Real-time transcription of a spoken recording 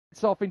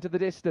It's off into the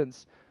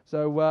distance.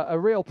 So a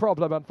real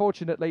problem,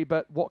 unfortunately,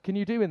 but what can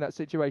you do in that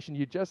situation?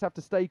 You just have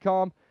to stay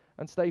calm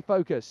and stay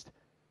focused.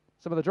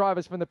 Some of the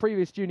drivers from the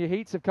previous junior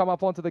heats have come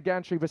up onto the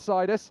gantry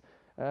beside us,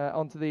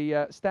 onto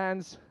the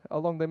stands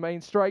along the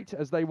main straight,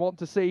 as they want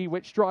to see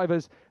which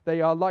drivers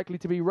they are likely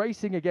to be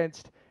racing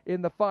against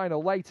in the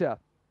final later.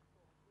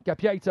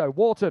 Capieto,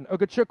 Wharton,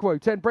 Ugachukwu,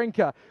 Ten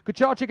Brinker,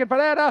 Kucharczyk and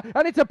Ferreira,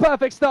 and it's a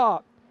perfect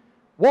start.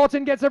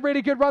 Wharton gets a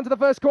really good run to the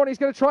first corner. He's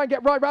going to try and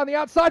get right round the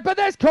outside, but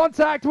there's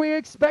contact. We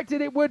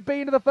expected it would be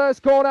into the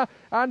first corner,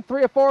 and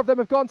 3 or 4 of them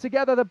have gone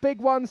together. The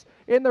big ones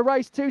in the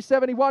race,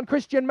 271.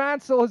 Christian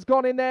Mansell has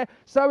gone in there.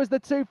 So is the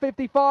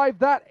 255.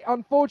 That,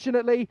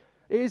 unfortunately,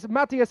 is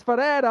Matias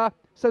Ferreira.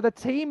 So the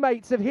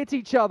teammates have hit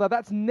each other.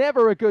 That's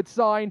never a good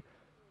sign.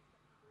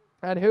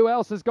 And who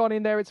else has gone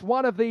in there? It's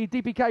one of the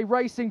DPK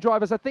racing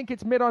drivers. I think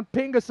it's Miron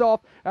Pingasov.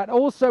 And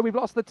also we've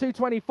lost the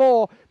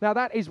 224. Now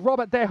that is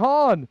Robert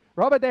Dehaan.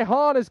 Robert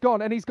Dehaan has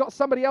gone, and he's got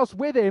somebody else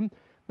with him.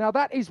 Now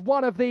that is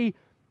one of the,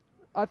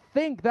 I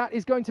think that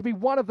is going to be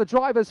one of the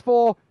drivers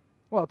for,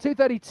 well,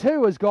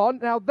 232 has gone.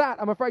 Now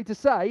that, I'm afraid to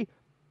say,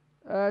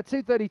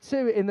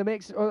 232 in the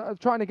mix,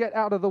 trying to get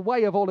out of the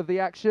way of all of the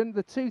action.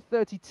 The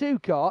 232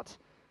 kart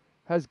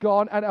has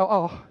gone, and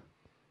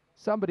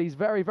somebody's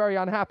very, very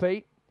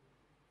unhappy.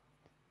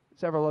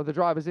 Several of the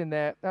drivers in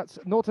there. That's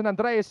Norton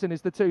Andreasen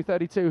is the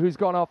 232 who's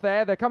gone off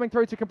there. They're coming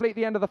through to complete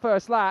the end of the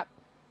first lap.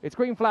 It's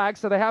green flag,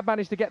 so they have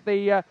managed to get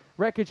the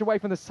wreckage away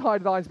from the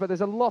sidelines, but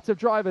there's a lot of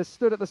drivers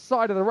stood at the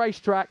side of the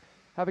racetrack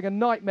having a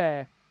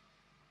nightmare.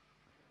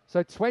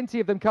 So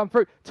 20 of them come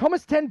through.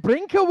 Thomas Ten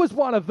Brinker was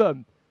one of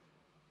them.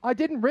 I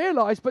didn't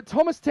realise, but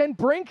Thomas Ten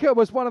Brinker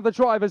was one of the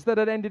drivers that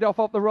had ended off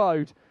the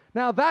road.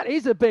 Now that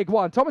is a big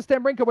one. Thomas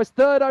Ten Brinker was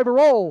 3rd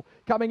overall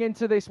coming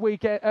into this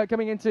weekend,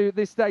 coming into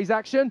this day's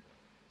action.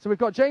 So we've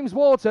got James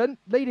Wharton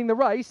leading the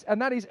race, and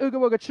that is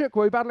Ugo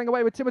Ugachukwu battling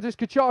away with Timotheus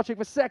Kucharczyk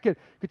for 2nd.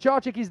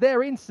 Kucharczyk is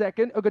there in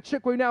 2nd,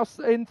 Ugachukwu now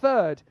in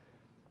 3rd.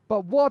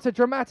 But what a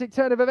dramatic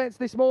turn of events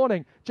this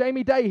morning.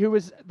 Jamie Day, who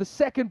was the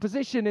 2nd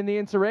position in the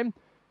interim,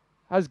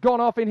 has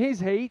gone off in his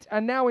heat,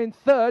 and now in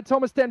 3rd,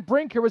 Thomas Ten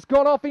Brinker has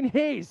gone off in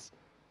his.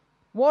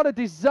 What a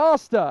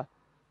disaster.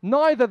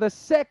 Neither the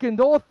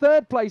 2nd or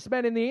 3rd place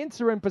men in the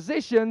interim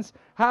positions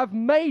have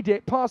made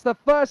it past the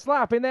first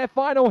lap in their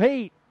final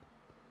heat.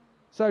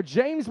 So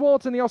James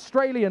Wharton, the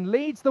Australian,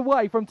 leads the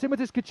way from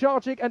Timotheus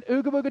Kucharczyk and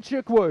Ugo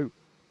Ugachukwu.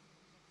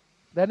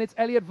 Then it's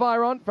Elliot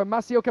Viron from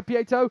Massimo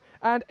Capieto,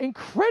 and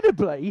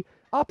incredibly,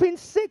 up in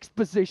 6th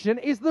position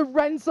is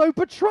Lorenzo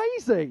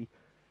Patrese.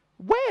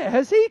 Where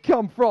has he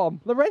come from?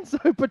 Lorenzo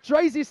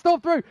Patrese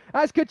stopped through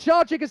as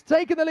Kucharczyk has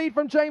taken the lead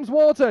from James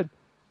Wharton.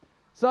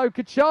 So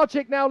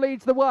Kucharczyk now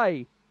leads the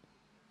way.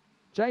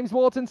 James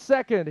Wharton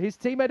 2nd. His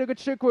teammate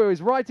Ugachukwu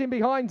is right in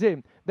behind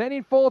him. Then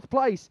in 4th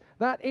place,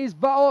 that is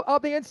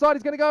up the inside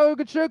is going to go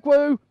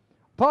Ugachukwu.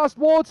 Past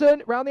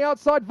Wharton, round the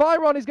outside.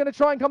 Viron is going to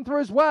try and come through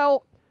as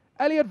well.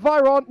 Elliot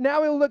Viron,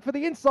 now he'll look for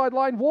the inside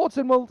line.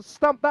 Wharton will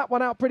stump that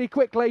one out pretty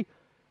quickly,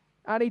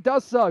 and he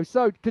does so.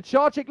 So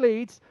Kucharczyk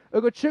leads.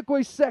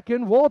 Ugachukwu is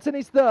 2nd. Wharton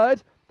is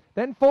 3rd.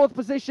 Then 4th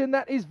position,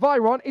 that is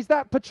Viron. Is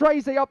that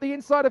Patrese up the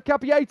inside of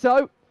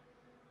Capieto?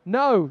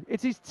 No,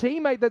 it's his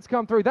teammate that's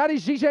come through. That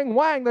is Zhizheng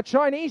Wang, the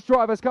Chinese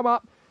driver, has come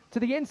up to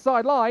the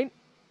inside line.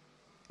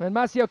 And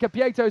Massimo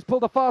Capieto has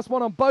pulled a fast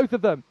one on both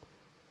of them.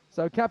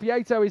 So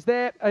Capieto is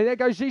there. And there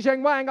goes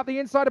Zhizheng Wang up the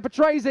inside of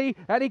Patrese,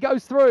 and he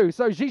goes through.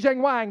 So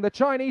Zhizheng Wang, the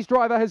Chinese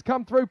driver, has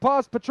come through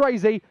past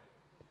Patrese.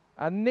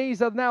 And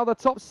these are now the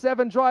top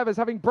 7 drivers,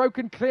 having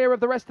broken clear of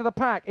the rest of the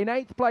pack. In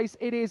 8th place,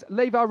 it is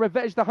Levo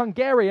Revej, the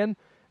Hungarian.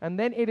 And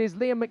then it is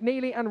Liam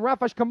McNeely and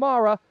Rafash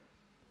Kamara.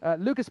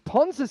 Lucas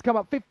Pons has come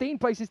up 15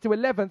 places to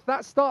 11th.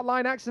 That start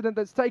line accident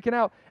that's taken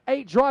out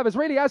 8 drivers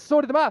really has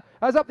sorted them out.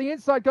 As up the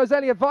inside goes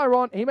Elliot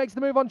Viron. He makes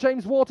the move on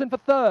James Wharton for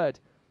 3rd.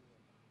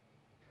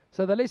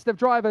 So the list of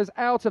drivers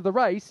out of the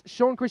race.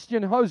 Sean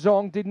Christian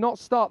Hozong did not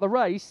start the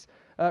race.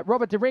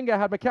 Robert Deringa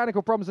had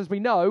mechanical problems, as we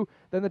know.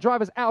 Then the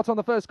drivers out on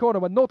the first corner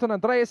were Norton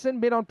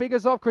Andreasen, Miron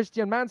Pingasov,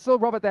 Christian Mansell,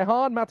 Robert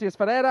Dehaan, Matias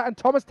Ferreira, and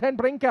Thomas Ten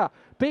Brinker.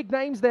 Big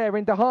names there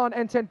in Dehaan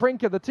and Ten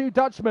Brinker, the 2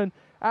 Dutchmen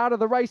out of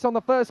the race on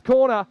the first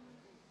corner.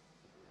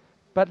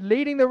 But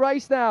leading the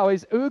race now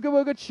is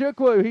Ugo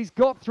Ugachukwu. He's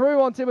got through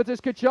on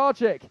Timotheus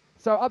Kucharczyk.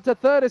 So up to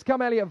 3rd has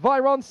come Elliot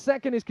Viron.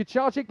 2nd is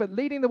Kucharczyk, but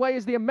leading the way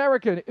is the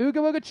American,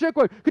 Ugo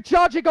Ugachukwu.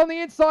 Kucharczyk on the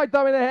inside,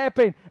 though, in a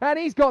hairpin, and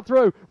he's got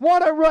through.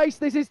 What a race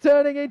this is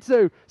turning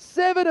into.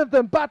 7 of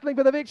them battling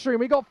for the victory, and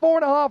we've got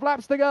 4.5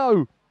 laps to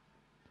go.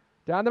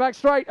 Down the back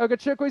straight,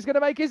 Ugachukwu is going to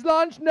make his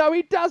lunge. No,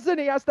 he doesn't.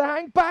 He has to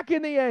hang back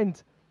in the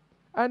end.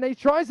 And he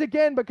tries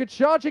again, but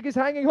Kucharczyk is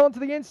hanging on to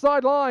the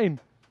inside line.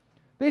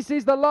 This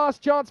is the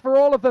last chance for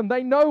all of them.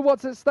 They know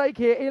what's at stake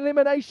here.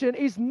 Elimination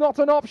is not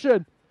an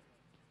option.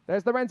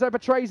 There's Lorenzo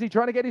Patrese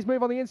trying to get his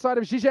move on the inside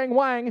of Zhizheng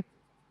Wang.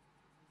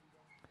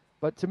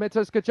 But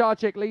Timotheus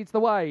Kucharczyk leads the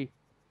way.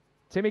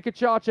 Timmy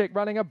Kucharczyk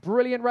running a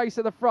brilliant race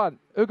at the front.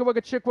 Ugo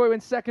Ugachukwu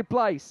in 2nd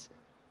place.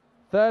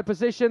 Third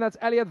position, that's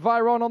Elliot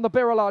Viron on the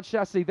Birolard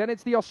chassis. Then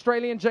it's the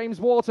Australian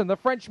James Wharton, the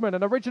Frenchman,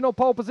 an original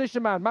pole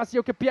position man.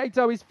 Massimo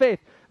Capieto is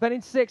fifth. Then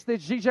in sixth,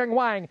 it's Zhizheng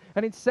Wang.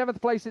 And in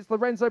seventh place, it's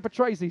Lorenzo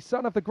Patrese,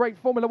 son of the great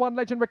Formula One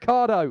legend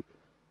Ricciardo.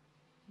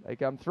 They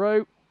come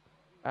through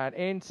and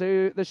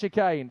into the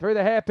chicane, through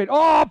the hairpin.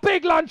 Oh,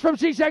 big lunge from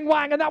Zhizheng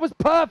Wang, and that was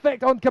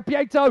perfect on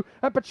Capieto.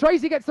 And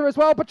Patrese gets through as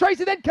well.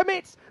 Patrese then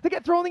commits to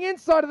get through on the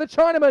inside of the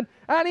Chinaman,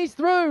 and he's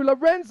through.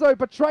 Lorenzo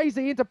Patrese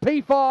into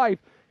P5.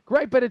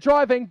 Great bit of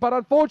driving, but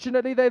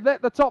unfortunately they've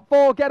let the top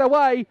four get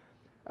away.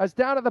 As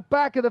down at the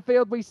back of the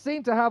field, we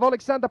seem to have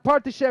Alexander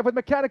Patrese with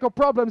mechanical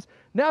problems.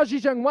 Now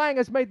Zhizheng Wang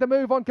has made the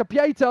move on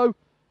Capieto.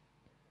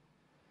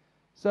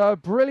 So a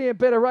brilliant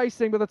bit of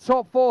racing, but the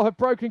top four have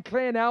broken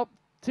clear now.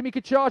 Timi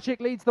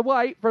Kucharczyk leads the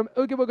way from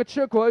Uguwuga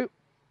Chukwu.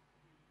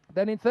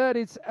 Then in third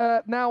is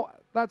now,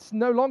 that's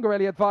no longer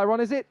Elliot Viron,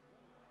 is it?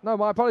 No,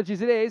 my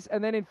apologies, it is.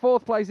 And then in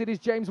fourth place, it is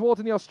James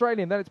Wharton, the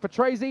Australian. Then it's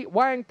Patrese,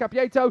 Wang,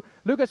 Capieto,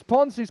 Lucas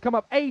Pons, who's come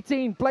up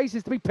 18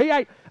 places to be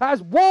P8,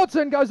 as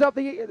Wharton goes up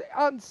the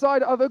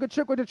inside of Uguwuga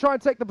Chukwu to try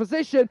and take the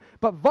position.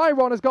 But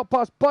Viron has got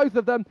past both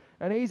of them,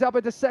 and he's up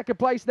into second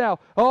place now.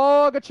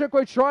 Oh, Uguwuga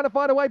Chukwu trying to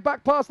find a way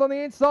back past on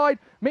the inside.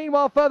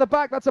 Meanwhile, further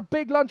back, that's a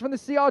big lunge from the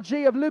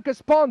CRG of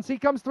Lucas Pons. He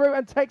comes through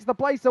and takes the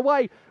place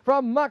away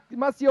from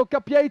Massimo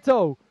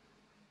Capieto.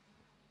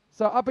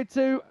 So up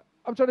into,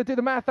 I'm trying to do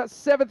the math, that's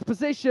seventh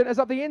position as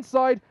up the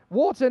inside.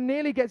 Wharton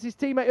nearly gets his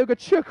teammate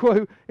Uguwuga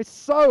Chukwu. It's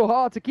so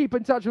hard to keep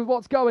in touch with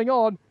what's going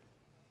on.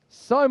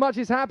 So much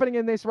is happening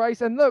in this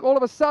race. And look, all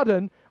of a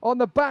sudden, on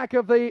the back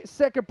of the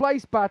second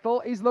place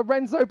battle is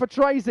Lorenzo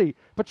Patrese.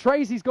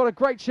 Patrese's got a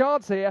great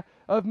chance here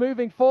of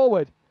moving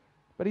forward.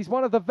 But he's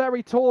one of the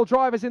very tall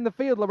drivers in the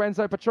field,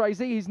 Lorenzo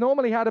Patrese. He's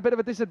normally had a bit of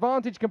a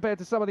disadvantage compared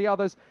to some of the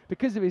others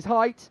because of his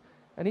height.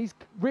 And he's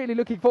really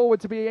looking forward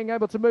to being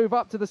able to move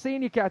up to the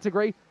senior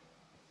category,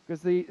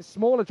 because the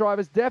smaller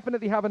drivers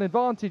definitely have an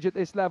advantage at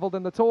this level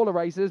than the taller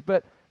racers.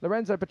 But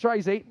Lorenzo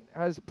Patrese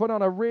has put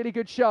on a really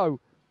good show.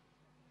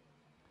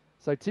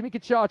 So Timi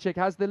Kucharczyk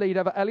has the lead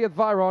over Elliot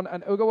Viron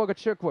and Uguwuga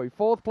Chukwu.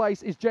 Fourth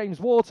place is James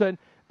Wharton.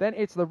 Then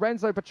it's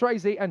Lorenzo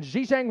Patrese and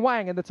Zhizheng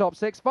Wang in the top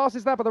six.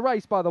 Fastest lap of the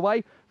race, by the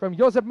way, from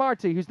Josep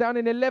Marti, who's down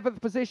in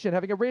 11th position,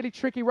 having a really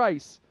tricky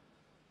race.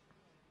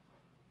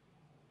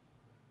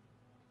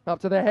 Up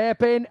to the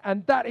hairpin,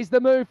 and that is the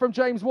move from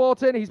James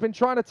Wharton. He's been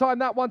trying to time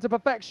that one to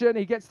perfection.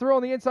 He gets through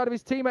on the inside of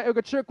his teammate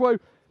Uguwuga Chukwu,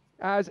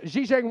 as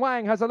Zhizheng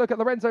Wang has a look at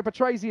Lorenzo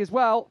Patrese as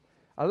well.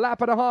 A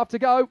lap and a half to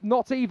go,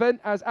 not even,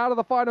 as out of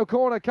the final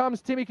corner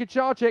comes Timi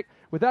Kucharczyk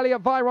with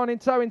Elliot Viron in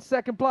tow in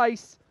second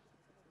place.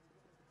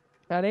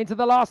 And into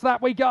the last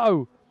lap we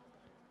go.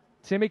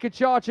 Timi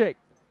Kucharczyk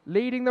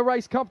leading the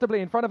race comfortably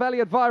in front of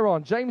Elliot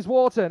Viron, James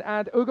Wharton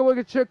and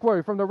Uguwuga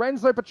Chukwu from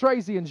Lorenzo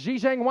Patrese and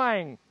Zhizheng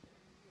Wang.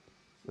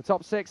 The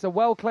top six are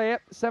well clear.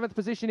 Seventh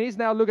position is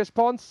now Lucas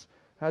Pons,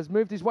 has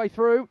moved his way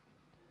through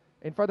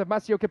in front of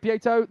Massimo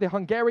Capieto, the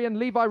Hungarian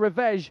Levi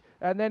Revej,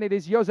 and then it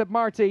is Josep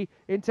Marti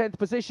in 10th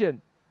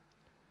position.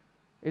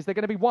 Is there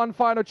going to be one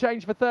final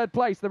change for third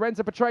place?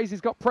 Lorenzo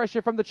Patrese's got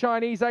pressure from the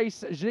Chinese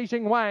ace,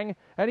 Zhizheng Wang,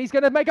 and he's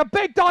going to make a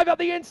big dive up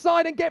the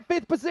inside and get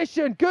fifth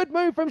position. Good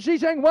move from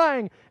Zhizheng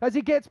Wang as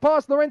he gets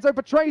past Lorenzo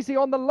Patrese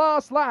on the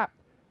last lap.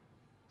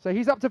 So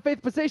he's up to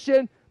fifth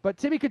position, but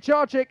Timi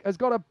Kucharczyk has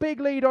got a big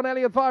lead on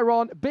Elliot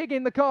Viron, big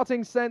in the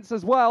karting sense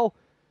as well.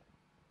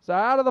 So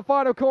out of the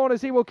final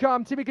corners he will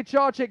come. Timi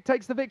Kucharczyk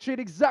takes the victory at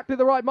exactly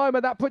the right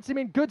moment. That puts him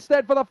in good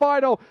stead for the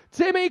final.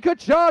 Timi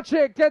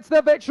Kucharczyk gets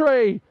the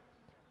victory.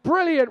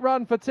 Brilliant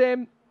run for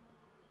Tim.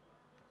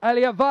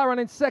 Elliot Viron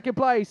in second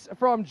place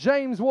from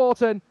James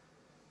Wharton.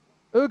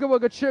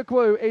 Uguwuga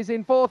Chukwu is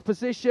in fourth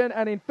position,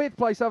 and in fifth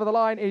place over the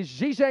line is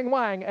Zhizheng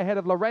Wang ahead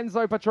of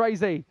Lorenzo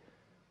Patrese.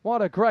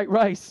 What a great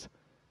race.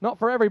 Not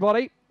for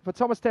everybody. For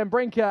Thomas ten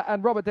Brinker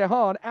and Robert De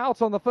Haan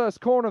out on the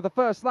first corner of the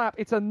first lap.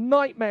 It's a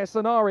nightmare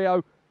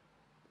scenario.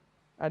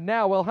 And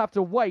now we'll have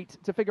to wait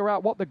to figure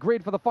out what the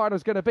grid for the final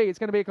is going to be. It's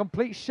going to be a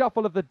complete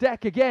shuffle of the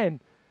deck again.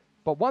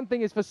 But one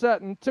thing is for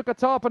certain, Tuka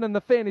Tarpanen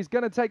the Finn is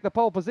going to take the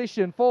pole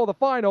position for the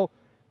final.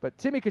 But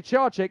Timi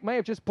Kucharczyk may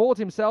have just bought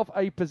himself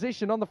a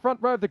position on the front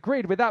row of the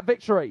grid with that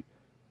victory.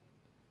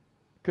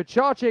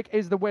 Kucharczyk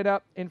is the winner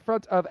in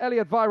front of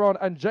Elliot Viron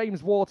and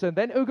James Wharton.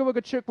 Then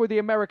Uguwuga Chukwu, the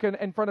American,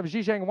 in front of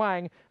Zhizheng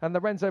Wang and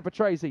Lorenzo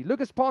Patrese.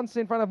 Lucas Pons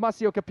in front of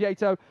Massimo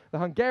Capieto, the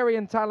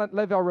Hungarian talent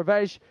Levi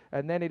Revej.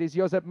 And then it is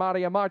Josep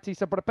Maria Marti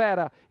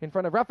Saprapera in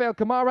front of Rafael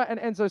Camara and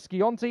Enzo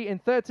Schionti. In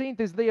 13th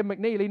is Liam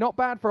McNeely, not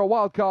bad for a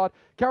wild card.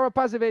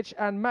 Karapazovic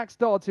and Max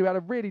Dodds, who had a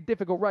really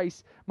difficult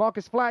race.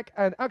 Marcus Flack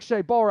and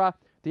Akshay Bora.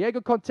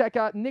 Diego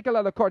Conteca,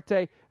 Nicola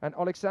Lacorte and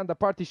Alexander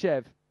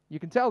Partishev. You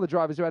can tell the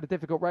drivers who had a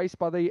difficult race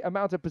by the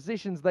amount of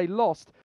positions they lost